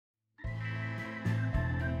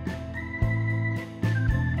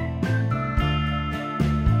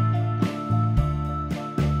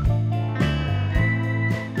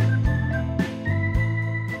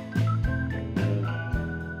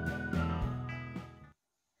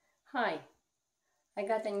Hi, I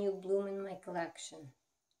got a new bloom in my collection.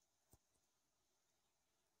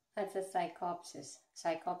 That's a Psychopsis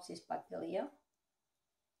papilio,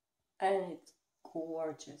 and it's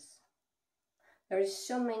gorgeous. There is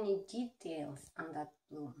so many details on that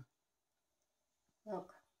bloom.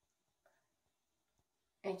 Look,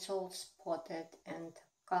 it's all spotted and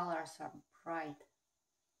colors are bright.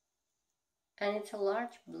 And it's a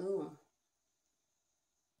large bloom.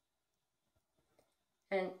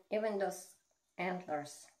 And even those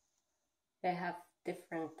antlers, they have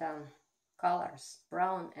different colors,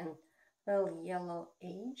 brown and little yellow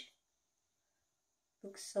edge.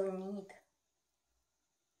 Looks so neat.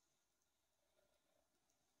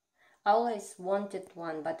 I always wanted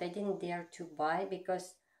one, but I didn't dare to buy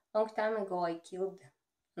because long time ago I killed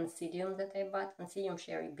Oncidium that I bought, Oncidium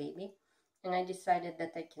Cherry Baby, and I decided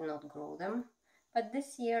that I cannot grow them. But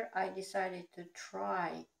this year I decided to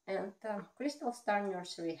try, and Crystal Star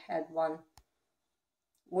Nursery had one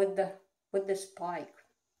with the spike.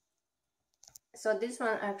 So this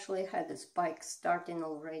one actually had the spike starting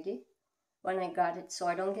already when I got it, so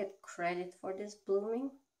I don't get credit for this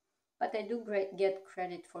blooming, but I do get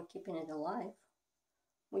credit for keeping it alive,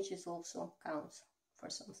 which is also counts for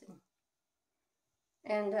something.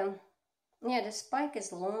 And yeah, the spike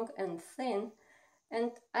is long and thin,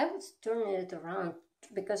 and I was turning it around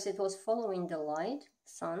because it was following the light,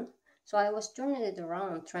 sun, so I was turning it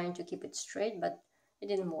around trying to keep it straight, but it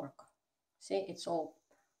didn't work. See, it's all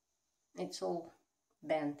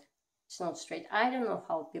bent. It's not straight. I don't know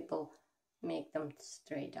how people make them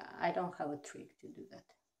straight. I don't have a trick to do that.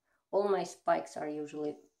 All my spikes are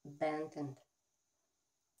usually bent and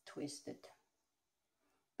twisted.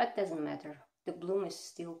 But doesn't matter. The bloom is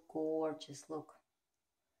still gorgeous. Look.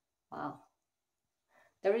 Wow.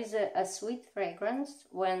 There is a sweet fragrance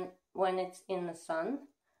when it's in the sun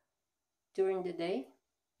during the day.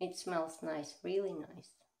 It smells nice, really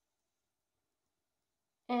nice.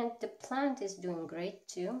 And the plant is doing great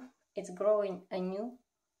too. It's growing a new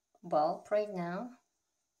bulb right now.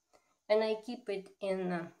 And I keep it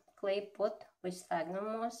in a clay pot with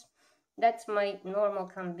sphagnum moss. That's my normal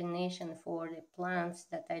combination for the plants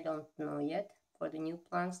that I don't know yet. For the new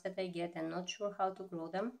plants that I get, I'm not sure how to grow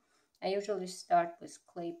them. I usually start with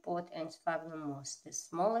clay pot and sphagnum moss, the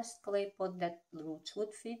smallest clay pot that roots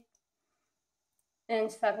would fit,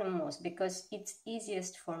 and sphagnum moss, because it's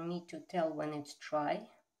easiest for me to tell when it's dry.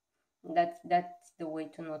 That's the way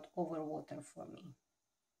to not overwater for me,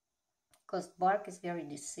 because bark is very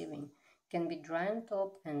deceiving. It can be dry on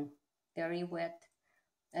top and very wet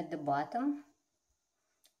at the bottom,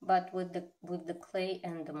 but with the clay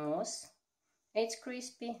and the moss, it's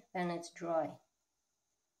crispy and it's dry.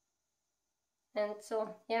 And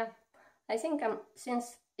so yeah, I think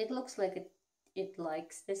since it looks like it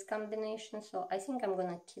likes this combination, so I think I'm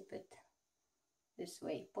gonna keep it this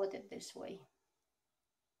way, put it this way.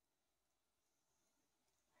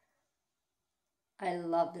 I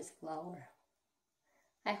love this flower.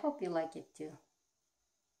 I hope you like it too.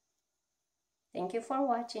 Thank you for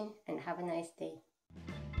watching and have a nice day.